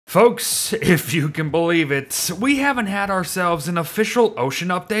Folks, if you can believe it, we haven't had ourselves an official ocean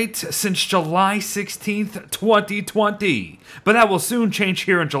update since July 16th, 2020. But that will soon change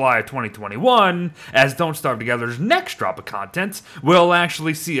here in July of 2021, as Don't Starve Together's next drop of content will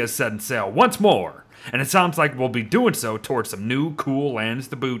actually see us setting sail once more. And it sounds like we'll be doing so towards some new cool lands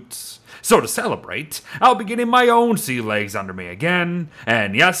to boot. So to celebrate, I'll be getting my own sea legs under me again,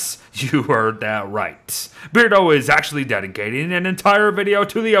 and yes, you heard that right. Beardo is actually dedicating an entire video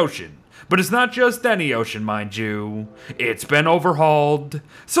to the ocean. But it's not just any ocean, mind you. It's been overhauled,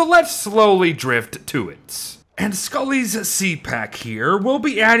 so let's slowly drift to it. And Scully's Sea Pack here will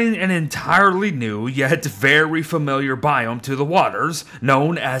be adding an entirely new yet very familiar biome to the waters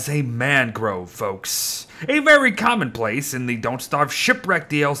known as a mangrove, folks. A very common place in the Don't Starve Shipwreck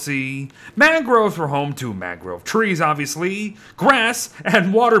DLC. Mangroves were home to mangrove trees, obviously, grass,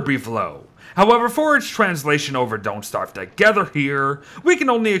 and water buffalo. However, for its translation over Don't Starve Together here, we can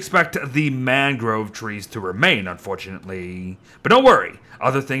only expect the mangrove trees to remain, unfortunately. But don't worry,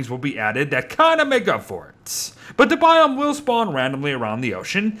 other things will be added that kinda make up for it. But the biome will spawn randomly around the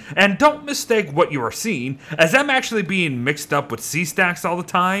ocean, and don't mistake what you are seeing as I'm actually being mixed up with sea stacks all the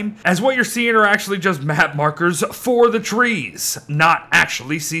time, as what you're seeing are actually just map markers for the trees, not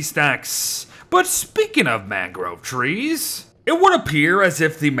actually sea stacks. But speaking of mangrove trees, it would appear as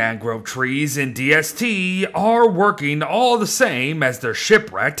if the mangrove trees in DST are working all the same as their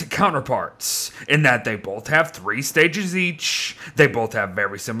shipwrecked counterparts, in that they both have 3 stages each, they both have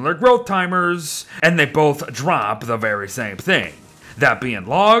very similar growth timers, and they both drop the very same thing, that being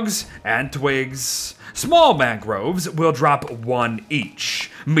logs and twigs. Small mangroves will drop 1 each,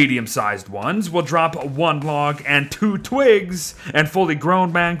 medium-sized ones will drop 1 log and 2 twigs, and fully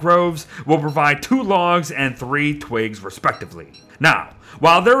grown mangroves will provide 2 logs and 3 twigs respectively. Now,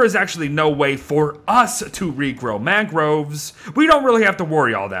 while there is actually no way for us to regrow mangroves, we don't really have to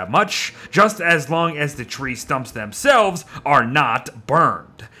worry all that much, just as long as the tree stumps themselves are not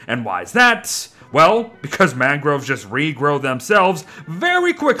burned. And why is that? Well, because mangroves just regrow themselves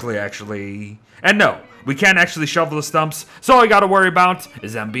very quickly, actually. And no, we can't actually shovel the stumps, so all you gotta worry about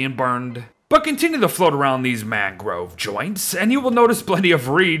is them being burned. But continue to float around these mangrove joints, and you will notice plenty of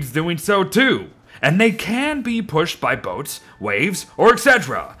reeds doing so too. And they can be pushed by boats, waves, or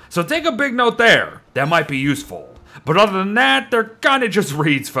etc. So take a big note there, that might be useful. But other than that, they're kinda just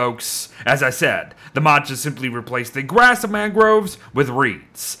reeds, folks. As I said, the mod just simply replaced the grass of mangroves with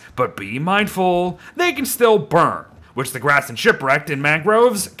reeds. But be mindful, they can still burn, which the grass and shipwrecked in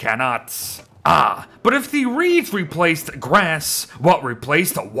mangroves cannot. But if the reeds replaced grass, what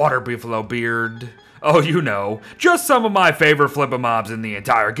replaced water buffalo beard? Oh, you know, just some of my favorite flippin' mobs in the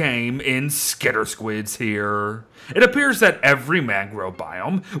entire game in skitter squids here. It appears that every mangrove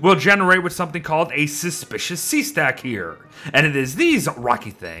biome will generate with something called a suspicious sea stack here. And it is these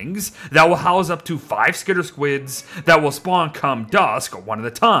rocky things that will house up to 5 skitter squids that will spawn come dusk 1 at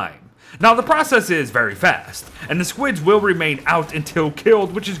a time. Now the process is very fast, and the squids will remain out until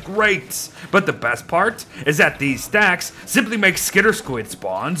killed, which is great. But the best part is that these stacks simply make skitter squid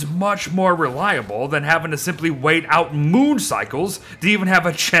spawns much more reliable than having to simply wait out moon cycles to even have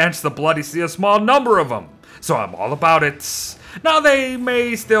a chance to bloody see a small number of them. So I'm all about it. Now they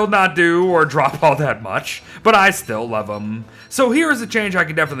may still not do or drop all that much, but I still love them. So here is a change I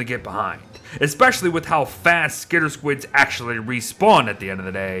can definitely get behind, especially with how fast skitter squids actually respawn at the end of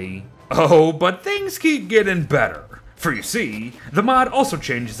the day. Oh, but things keep getting better. For you see, the mod also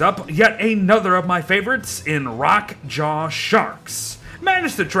changes up yet another of my favorites in rockjaw sharks.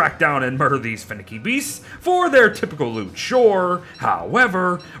 Managed to track down and murder these finicky beasts for their typical loot, sure.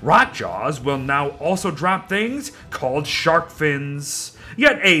 However, rockjaws will now also drop things called shark fins.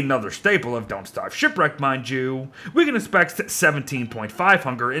 Yet another staple of Don't Starve Shipwreck, mind you. We can expect 17.5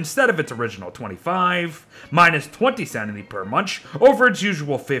 hunger instead of its original 25, minus 20 sanity per munch over its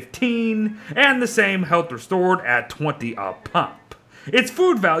usual 15, and the same health restored at 20 a pop. Its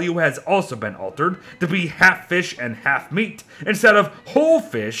food value has also been altered to be half fish and half meat instead of whole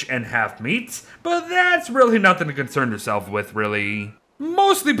fish and half meat, but that's really nothing to concern yourself with, really.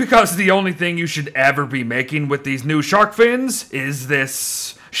 Mostly because the only thing you should ever be making with these new shark fins is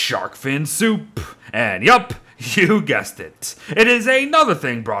this shark fin soup. And yup, you guessed it. It is another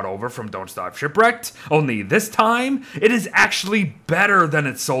thing brought over from Don't Starve Shipwrecked, only this time, it is actually better than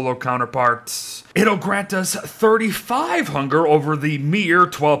its solo counterparts. It'll grant us 35 hunger over the mere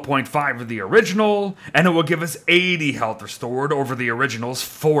 12.5 of the original, and it will give us 80 health restored over the original's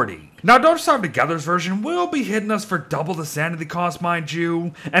 40. Now Don't Starve Together's version will be hitting us for double the sanity cost, mind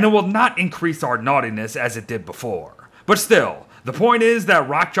you, and it will not increase our naughtiness as it did before. But still, the point is that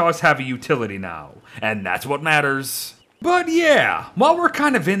rockjaws have a utility now, and that's what matters. But yeah, while we're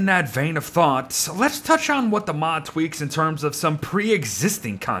kind of in that vein of thought, let's touch on what the mod tweaks in terms of some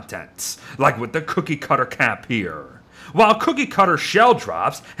pre-existing content, like with the cookie cutter cap here. While cookie cutter shell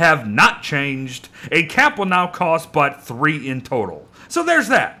drops have not changed, a cap will now cost but 3 in total. So there's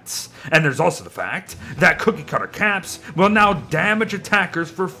that. And there's also the fact that cookie cutter caps will now damage attackers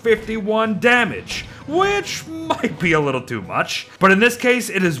for 51 damage, which might be a little too much. But in this case,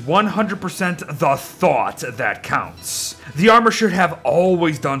 it is 100% the thought that counts. The armor should have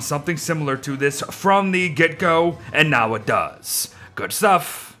always done something similar to this from the get-go, and now it does. Good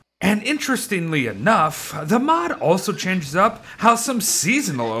stuff. And interestingly enough, the mod also changes up how some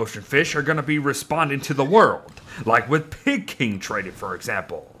seasonal ocean fish are going to be responding to the world, like with Pig King traded, for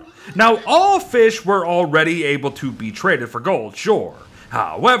example. Now, all fish were already able to be traded for gold, sure.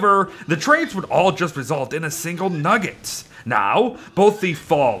 However, the trades would all just result in a single nugget. Now, both the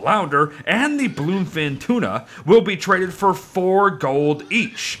fall lounder and the bluefin tuna will be traded for 4 gold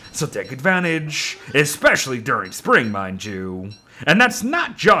each, so take advantage, especially during spring, mind you. And that's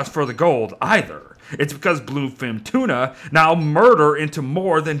not just for the gold either. It's because bluefin tuna now murder into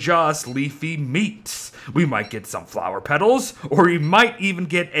more than just leafy meats. We might get some flower petals, or we might even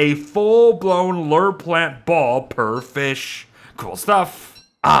get a full-blown lure plant ball per fish. Cool stuff.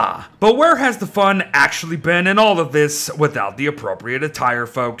 But where has the fun actually been in all of this without the appropriate attire,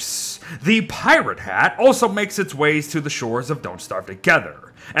 folks? The pirate hat also makes its ways to the shores of Don't Starve Together.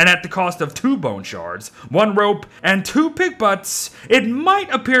 And at the cost of 2 bone shards, 1 rope, and 2 pig butts, it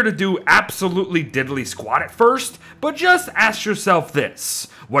might appear to do absolutely diddly squat at first, but just ask yourself this: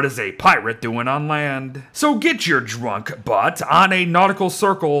 what is a pirate doing on land? So get your drunk butt on a nautical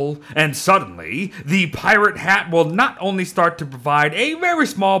circle, and suddenly, the pirate hat will not only start to provide a very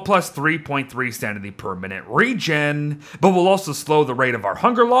small plus 3.3 sanity per minute regen, but will also slow the rate of our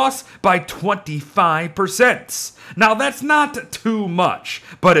hunger loss by 25%. Now that's not too much,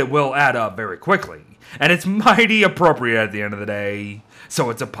 but it will add up very quickly, and it's mighty appropriate at the end of the day. So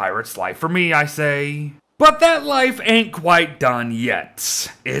it's a pirate's life for me, I say. But that life ain't quite done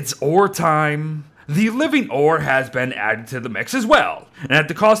yet. It's ore time. The living ore has been added to the mix as well, and at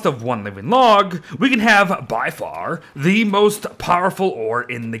the cost of 1 living log, we can have, by far, the most powerful ore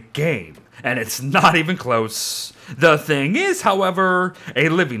in the game, and it's not even close. The thing is, however, a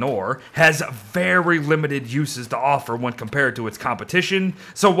living ore has very limited uses to offer when compared to its competition,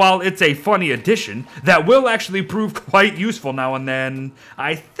 so while it's a funny addition that will actually prove quite useful now and then,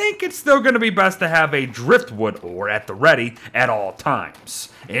 I think it's still going to be best to have a driftwood ore at the ready at all times.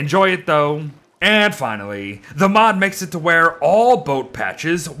 Enjoy it though. And finally, the mod makes it to where all boat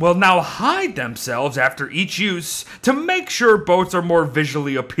patches will now hide themselves after each use to make sure boats are more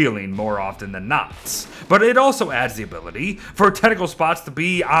visually appealing more often than not. But it also adds the ability for tentacle spots to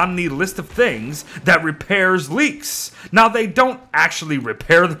be on the list of things that repairs leaks. Now they don't actually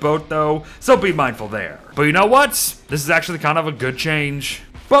repair the boat though, so be mindful there. But you know what? This is actually kind of a good change.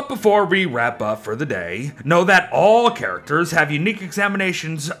 But before we wrap up for the day, know that all characters have unique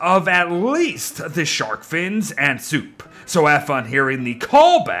examinations of at least the shark fins and soup. So have fun hearing the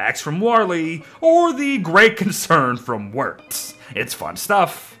callbacks from Warley or the great concern from Wirt. It's fun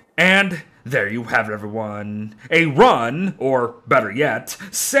stuff. And there you have it, everyone. A run, or better yet,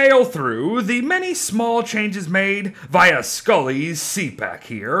 sail through the many small changes made via Scully's CPAC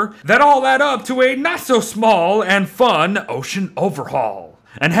here that all add up to a not so small and fun ocean overhaul.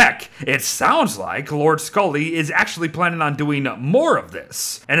 And heck, it sounds like Lord Scully is actually planning on doing more of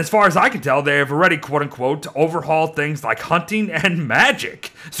this. And as far as I can tell, they have already quote-unquote overhauled things like hunting and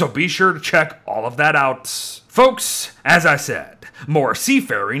magic. So be sure to check all of that out. Folks, as I said, more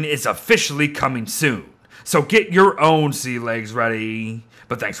seafaring is officially coming soon. So get your own sea legs ready.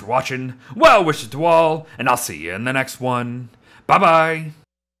 But thanks for watching, well wishes to all, and I'll see you in the next one. Bye-bye.